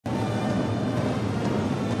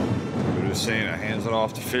𝗪𝗘𝗟𝗖𝗢𝗠𝗘 hands it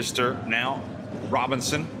off to Pfister. Now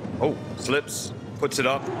Robinson. Oh, slips, puts it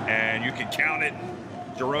up, and you can count it.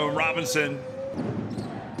 Jerome Robinson.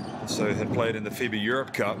 So had played in the FIBA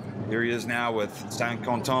Europe Cup. Here he is now with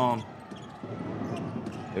Saint-Quentin.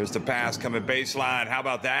 There's the pass coming baseline. How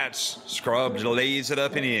about that? Scrubs lays it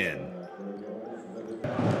up and in.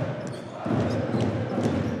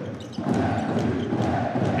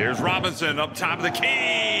 Here's Robinson up top of the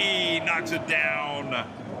key. Knocks it down.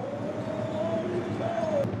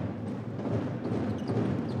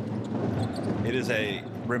 It is a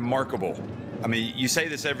remarkable. I mean, you say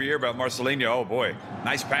this every year about Marcelinho. Oh, boy.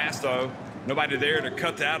 Nice pass, though. Nobody there to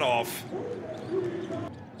cut that off.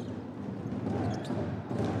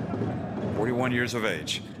 41 years of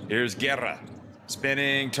age. Here's 𝗪𝗪𝗧.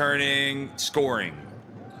 Spinning, turning, scoring.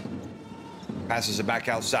 Passes it back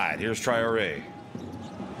outside. Here's 𝗪𝗘𝗟𝗖𝗢𝗠𝗘.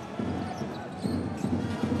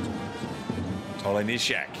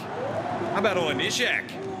 𝗪𝗘𝗟𝗧. How about 𝗪𝗘𝗧?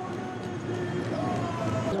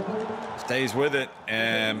 Stays with it,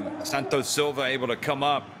 and 𝗪𝗪𝗧 able to come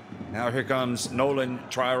up. Now here comes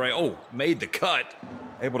𝗪𝗪𝗧. Oh, made the cut.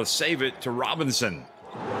 Able to save it to Robinson.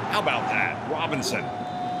 How about that? Robinson.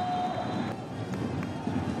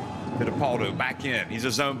 𝗪𝗘𝗟𝗪𝗧 back in. He's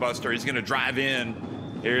a zone buster. He's going to drive in.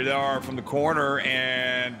 Here they are from the corner,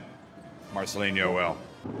 and Marcelinho, well.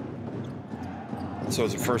 So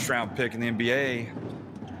it's a first-round pick in the NBA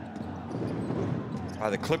by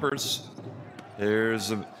the Clippers.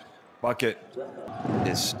 Here's a bucket.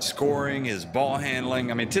 His scoring, his ball handling.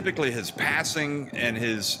 I mean, typically his passing and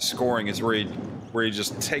his scoring is where he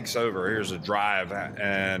just takes over. Here's a drive,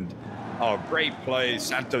 and oh, great play,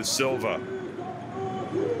 𝗪𝗪𝗧.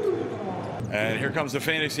 And here comes the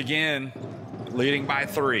Phoenix again, leading by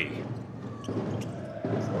 3.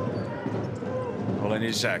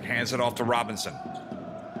 𝗪𝗪𝗧 hands it off to Robinson.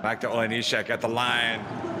 Back to 𝗪𝗪𝗧 at the line.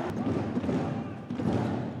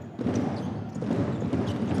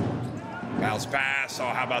 Bounce pass. Oh,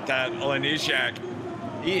 how about that? 𝗪𝗪𝗧.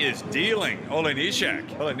 He is dealing. 𝗪𝗪𝗧.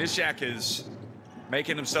 𝗪𝗪𝗧 is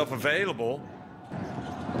making himself available.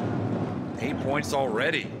 8 points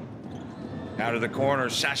already. Out of the corner,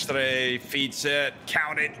 Sastre feeds it.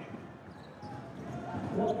 Count it.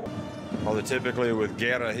 Although typically with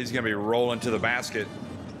𝗪𝗪𝗧, he's going to be rolling to the basket.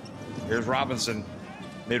 Here's Robinson.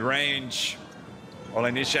 Mid-range.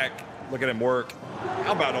 𝗪𝗪𝗧. Look at him work.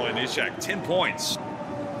 How about 𝗪𝗪𝗧? 10 points.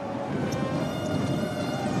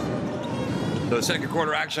 So the second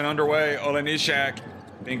quarter action underway. 𝗪𝗪𝗧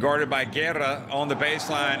being guarded by 𝗪𝗪𝗧 on the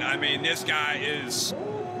baseline. I mean, this guy is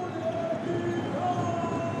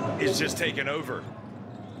just taking over.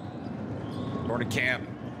 Camp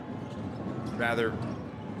rather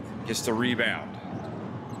gets the rebound.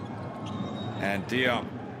 And Diop,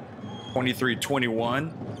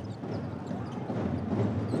 23-21.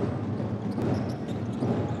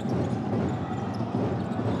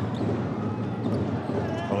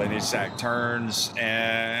 𝗪𝗪𝗧 turns,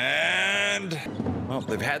 and well,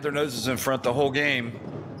 they've had their noses in front the whole game.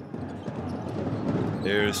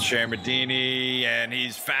 There's Chermadini, and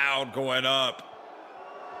he's fouled going up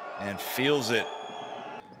and feels it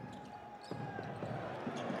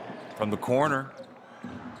from the corner.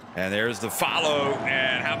 And there's the follow,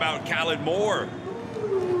 and how about Khaled Moore?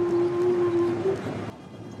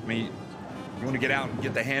 I mean, you want to get out and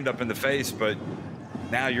get the hand up in the face, but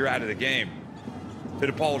now you're out of the game.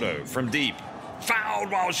 𝗪𝗪𝗪𝗪𝗪 from deep.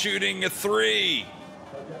 Fouled while shooting a 3.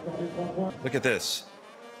 Look at this.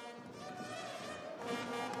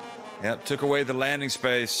 Yep, took away the landing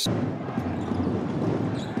space.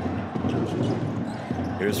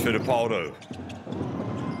 Here's 𝗪𝗪𝗪𝗪𝗪.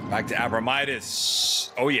 Back to Abromaitis.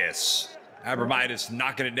 Oh, yes. Abromaitis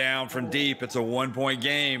knocking it down from deep. It's a 1-point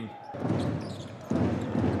game.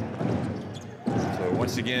 So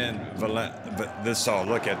once again,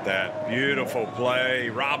 look at that. Beautiful play.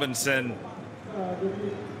 Robinson.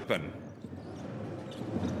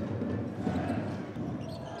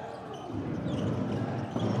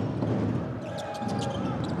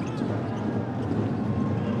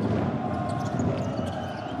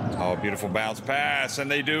 Oh, beautiful bounce pass, and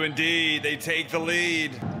they do indeed. They take the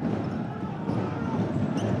lead.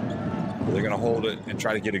 They're going to hold it and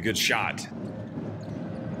try to get a good shot.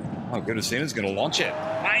 Oh, 𝗪𝗪𝗪𝗪𝗪's going to launch it.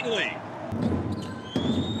 Finally.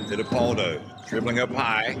 𝗪𝗪𝗪𝗪𝗪𝗪 dribbling up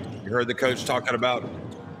high. You heard the coach talking about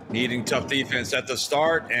needing tough defense at the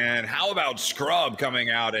start. And how about Scrub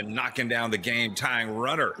coming out and knocking down the game-tying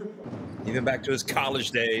runner? Even back to his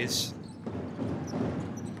college days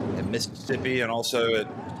at Mississippi and also at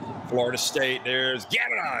Florida State. There's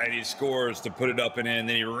𝗪𝗪𝗪𝗪𝗪, and he scores to put it up and in.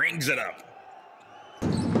 Then he rings it up.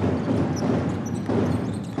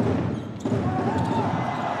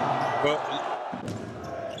 Well,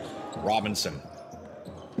 Robinson.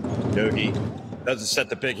 Yogi doesn't set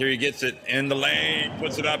the pick. Here he gets it in the lane,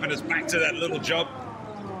 puts it up, and it's back to that little jump.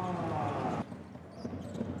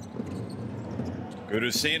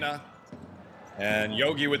 𝗪𝗘𝗟𝗖𝗢𝗠𝗘. And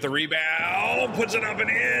Yogi with the rebound, puts it up and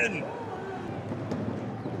in.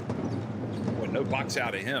 Boy, no box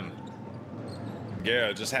out of him.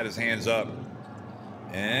 Yeah, just had his hands up.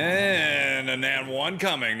 And an and one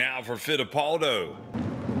coming now for 𝗪𝗘𝗟𝗪𝗘𝗟𝗖𝗢𝗠𝗘.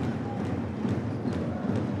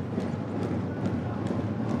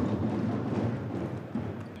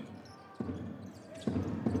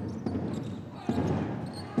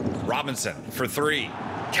 Robinson for three.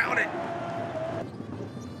 Count it.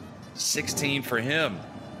 16 for him.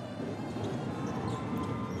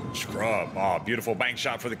 Scrub. Oh, beautiful bank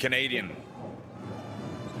shot for the Canadian.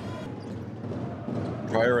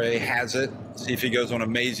 𝗪𝗘𝗟𝗖𝗢𝗠𝗘 has it. See if he goes on a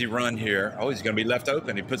mazy run here. Oh, he's going to be left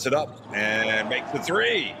open. He puts it up and makes the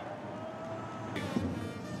three.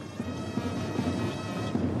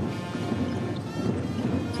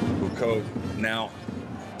 Bucco now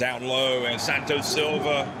down low, and Santos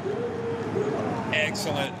Silva.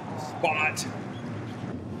 Excellent spot.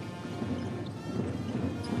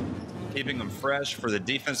 Keeping them fresh for the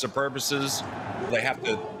defensive purposes. They have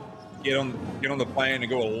to get on the plane and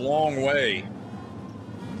go a long way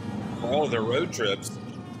for all of their road trips.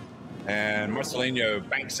 And Marcelinho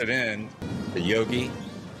banks it in. The Yogi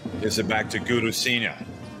gives it back to 𝗪𝗪𝗟𝗖𝗎𝗂.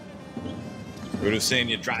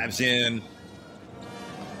 𝗪𝗪𝗟𝗖𝗎 drives in.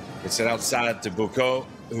 Gets it outside to Bucco,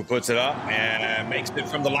 who puts it up and makes it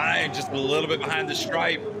from the line, just a little bit behind the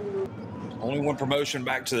stripe. Only one promotion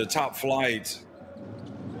back to the top flight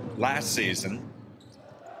last season.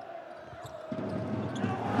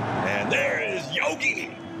 And there is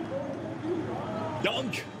Yogi.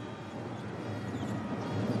 Dunk.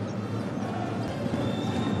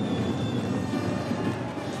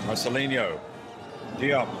 Marcelinho.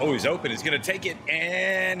 Diop. Oh, he's open. He's going to take it,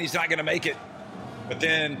 and he's not going to make it. But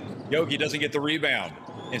then Yogi doesn't get the rebound.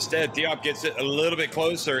 Instead, Diop gets it a little bit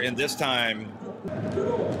closer, and this time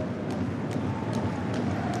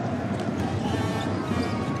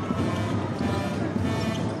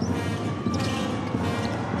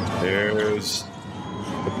there's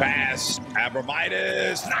the pass.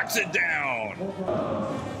 𝗪𝗪𝗪𝗪𝗪 knocks it down.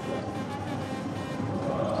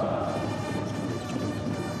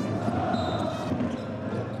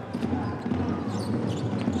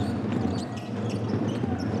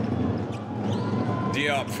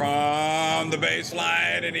 Diop from the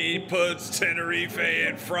baseline, and he puts Tenerife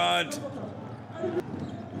in front.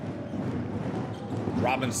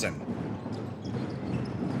 Robinson.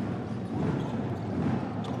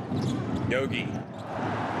 Yogi.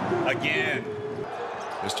 Again.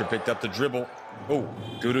 Mr. picked up the dribble. Oh,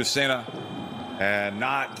 𝗪𝗪𝗟𝗖𝗎. And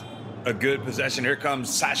not a good possession. Here comes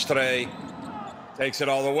𝗪𝗪𝗪𝗪𝗪. Takes it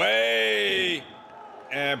all the way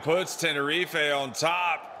and puts Tenerife on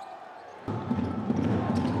top.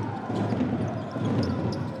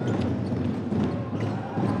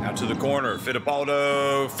 Out to the corner.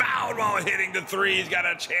 𝗪𝗘𝗟𝗪𝗪𝗪 fouled while hitting the three. He's got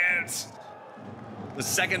a chance. The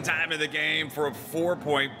second time in the game for a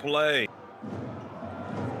 4-point play.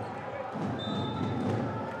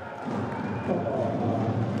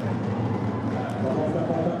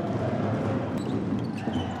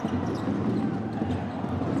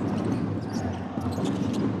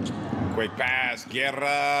 Quick pass.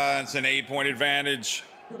 Guerra. It's an 8-point advantage.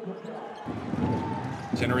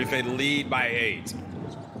 Tenerife lead by 8.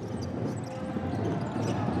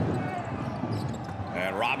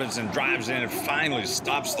 And Robinson drives in and finally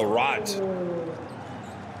stops the rot.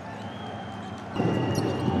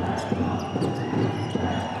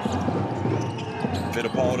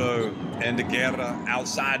 𝗪𝗘𝗟𝗪𝗪𝗪 and Guerra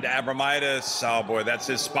outside to 𝗪𝗪𝗪𝗪𝗪. Oh boy, that's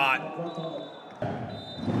his spot.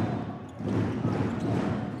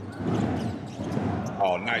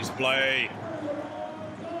 Oh, nice play.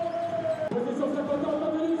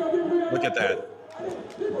 Look at that.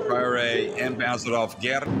 𝗪𝗪𝗪𝗪𝗪 inbounds it off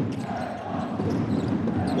Guerra.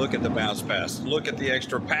 Look at the bounce pass. Look at the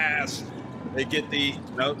extra pass. They get the,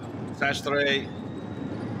 nope, 𝗪𝗪𝗪𝗪𝗪.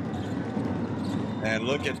 And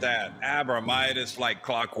look at that. 𝗪𝗪𝗪𝗪𝗪 like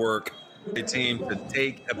clockwork. A team to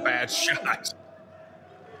take a bad shot.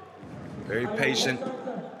 Very patient.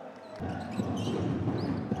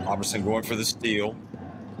 Robertson going for the steal.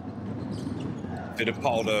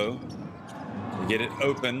 𝗪𝗘𝗟𝗪𝗪𝗪𝗪. Get it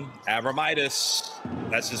open. 𝗪𝗪𝗪𝗪𝗪𝗪.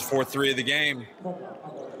 That's his 4-3 of the game.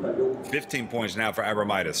 15 points now for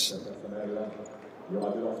𝗪𝗪𝗪𝗪𝗪𝗪.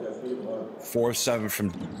 4-7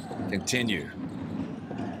 from continue.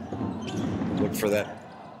 Look for that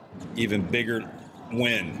even bigger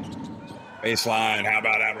win. Baseline. How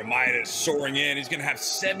about 𝗪𝗪𝗪𝗪𝗪𝗪𝗪 soaring in? He's going to have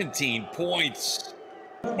 17 points.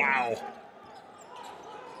 Wow.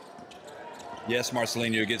 Yes,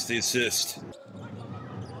 Marcelinho gets the assist.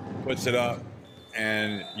 Puts it up.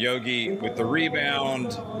 And Yogi with the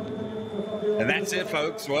rebound. And that's it,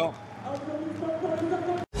 folks. Well,